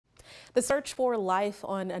The search for life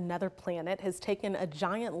on another planet has taken a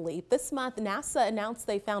giant leap. This month, NASA announced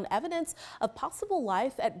they found evidence of possible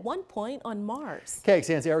life at one point on Mars.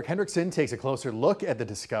 KXAN's Eric Hendrickson takes a closer look at the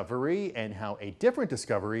discovery and how a different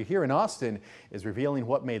discovery here in Austin is revealing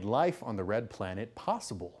what made life on the red planet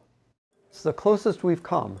possible. It's the closest we've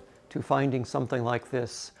come to finding something like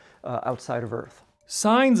this outside of Earth.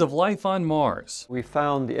 Signs of life on Mars. We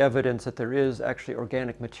found the evidence that there is actually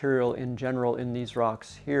organic material in general in these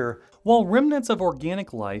rocks here. While remnants of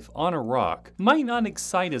organic life on a rock might not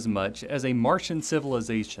excite as much as a Martian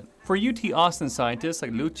civilization, for UT Austin scientists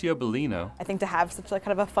like Lucia Bellino, I think to have such a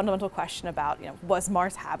kind of a fundamental question about, was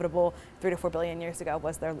Mars habitable 3 to 4 billion years ago?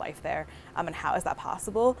 Was there life there? And how is that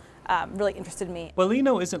possible? Really interested me.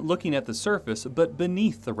 Bellino isn't looking at the surface, but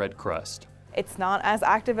beneath the red crust. It's not as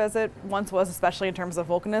active as it once was, especially in terms of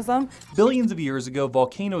volcanism. Billions of years ago,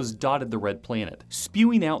 volcanoes dotted the red planet,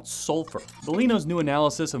 spewing out sulfur. Bellino's new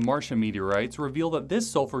analysis of Martian meteorites revealed that this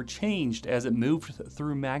sulfur changed as it moved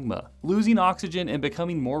through magma, losing oxygen and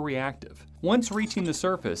becoming more reactive. Once reaching the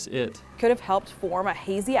surface, it could have helped form a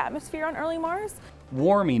hazy atmosphere on early Mars,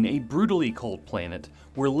 warming a brutally cold planet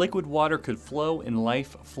where liquid water could flow and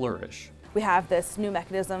life flourish. We have this new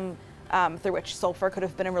mechanism through which sulfur could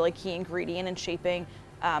have been a really key ingredient in shaping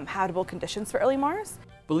habitable conditions for early Mars.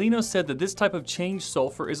 Bellino said that this type of changed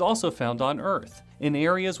sulfur is also found on Earth, in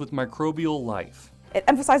areas with microbial life. It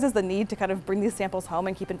emphasizes the need to kind of bring these samples home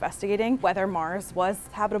and keep investigating whether Mars was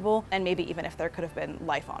habitable and maybe even if there could have been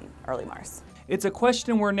life on early Mars. It's a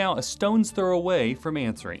question we're now a stone's throw away from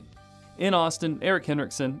answering. In Austin, Eric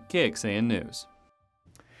Hendrickson, KXAN News.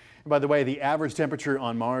 By the way, the average temperature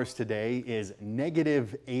on Mars today is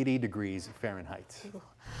negative 80 degrees Fahrenheit.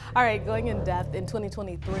 All right, going in depth, in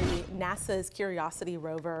 2023, NASA's Curiosity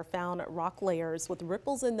rover found rock layers with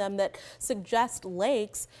ripples in them that suggest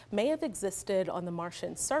lakes may have existed on the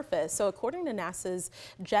Martian surface. So according to NASA's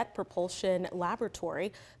Jet Propulsion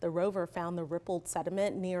Laboratory, the rover found the rippled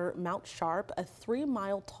sediment near Mount Sharp, a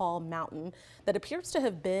 3-mile tall mountain that appears to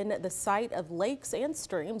have been the site of lakes and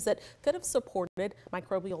streams that could have supported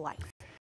microbial life.